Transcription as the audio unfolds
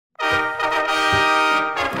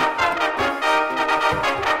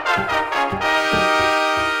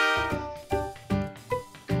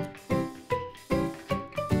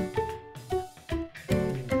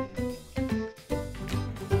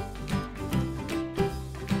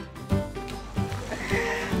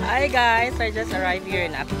Hi guys, I just arrived here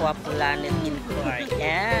in Aqua Planet in Clark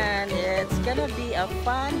and it's gonna be a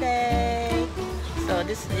fun day. So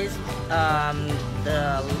this is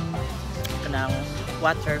the kanang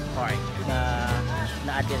water park na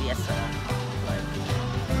naadiriya sa Clark.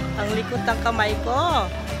 Ang likod ng kamay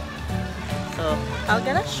ko. So I'm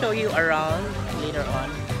gonna show you around later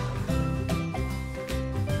on.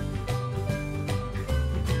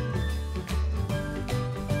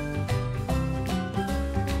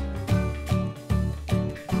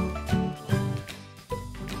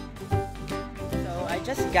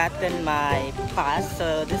 Just gotten my pass,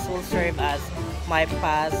 so this will serve as my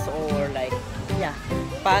pass or like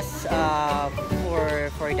pass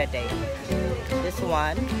for the day, this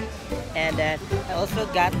one. And then I also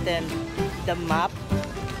gotten the map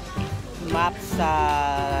sa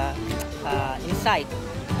inside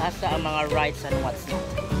nasa ang mga rides and what's not.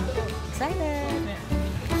 Excited.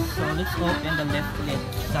 So let's open the left lid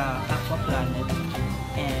sa Aqua Planet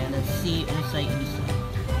and let's see inside.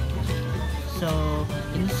 So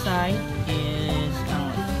inside is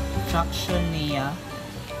ang attractions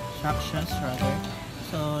rather.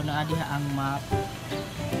 So naadiha ang map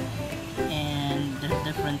and the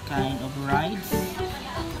different kind of rides,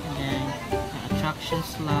 and then the attraction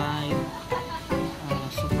slide,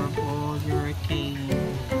 Super Bowl, Hurricane.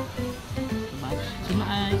 Diba? So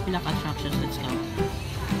maay pila ka attractions. Let's count.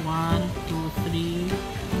 1, 2, 3,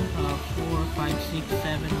 4, 5, 6,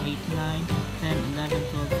 7, 8, 9, 10, 11,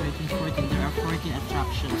 12, 13, 14. There are 14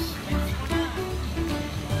 attractions.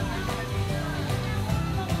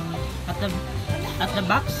 At the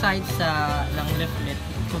back side sa ng leaflet, it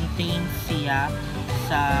contains siya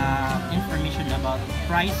sa information about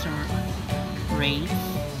price or rates.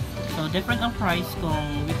 So different ang price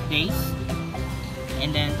kung weekdays,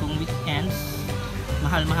 and then kung weekends,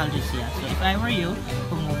 mahal-mahal din siya. So if I were you,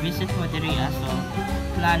 kung visit mo diriya, so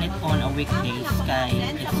plan it on a weekdays kay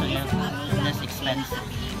it's so less expensive.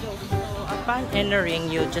 So upon entering,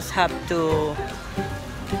 you just have to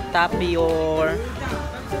tap your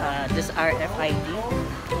this RFID.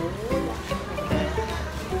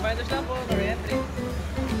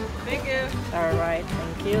 Thank you. Alright,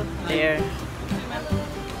 thank you. There.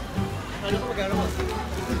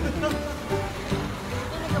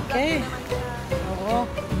 Okay. Oh.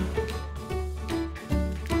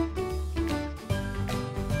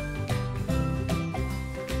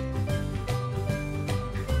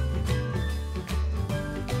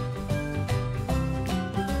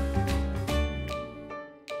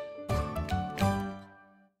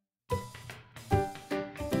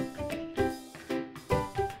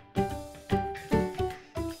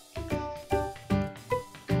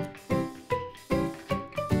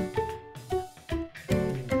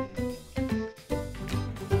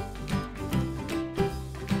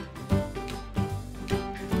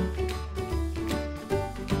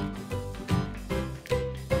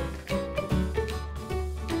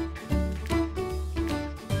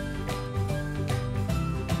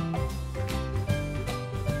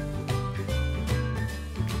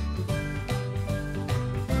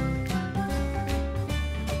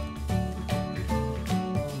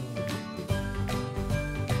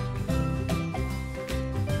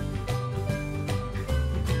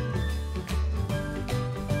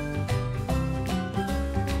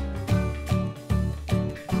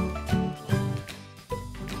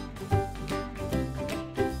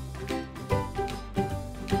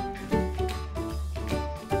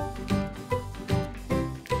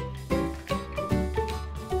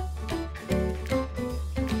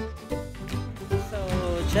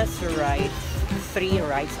 Just ride 3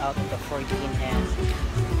 rides out of the 14 and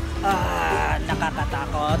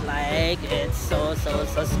nakakatakot. Like it's so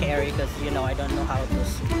scary because you know I don't know how to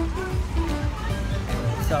swim.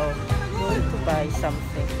 So I'm going to buy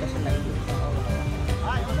something kasi naiuwi ako.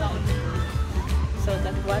 So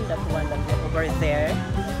that one over there.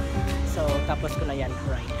 So tapos ko na yan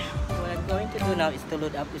ride. What I'm going to do now is to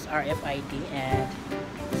load up this RFID and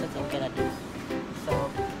that's what I'm gonna do. So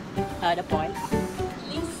the points.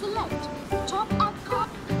 Select top up card.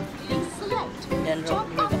 Please select Then top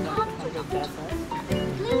up card to the pesos.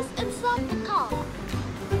 Please insert the card.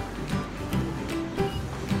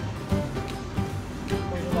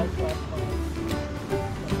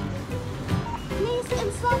 Please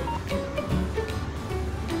insert.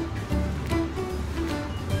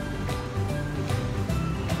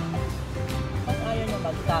 Pag ayaw nyo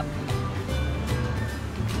mag-tap.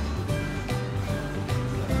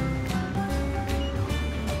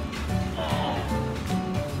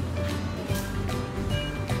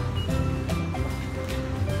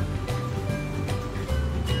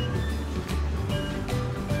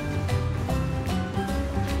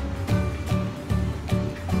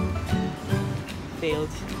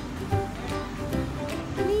 failed.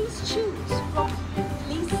 Please choose from.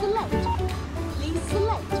 Please select. Please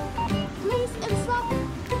select. Please insert.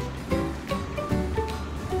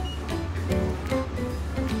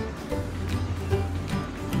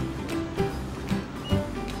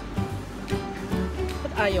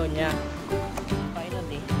 Ba't ayaw niya?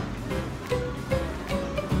 Finally.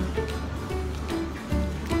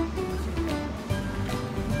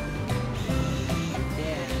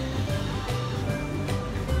 There.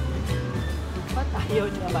 Ba't ayaw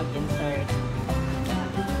niya mag-insert?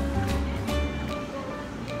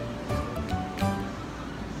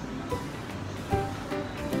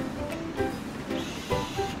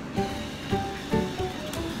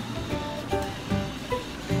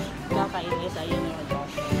 Nakakainis, ayun yung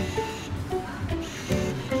adoption.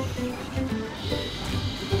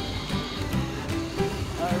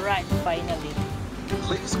 Alright, finally.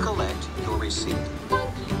 Please collect your receipt.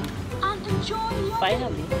 Thank you and enjoy your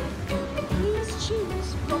Finally. day. Please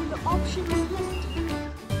choose from the options listed.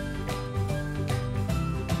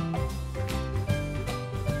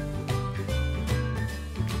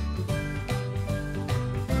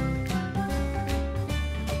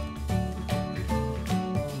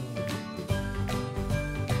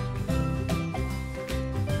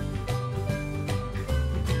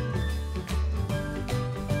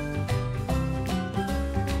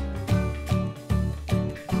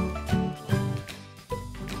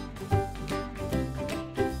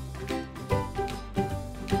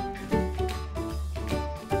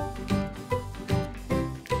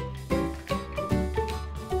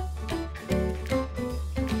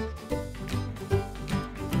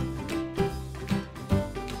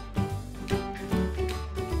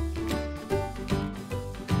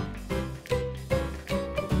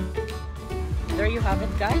 There you have it,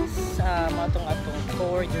 guys. Matong atong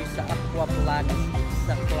tour dito sa Aqua Plaza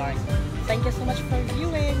sa Clark. Thank you so much for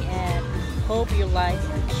viewing and hope you like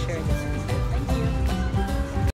and share this video.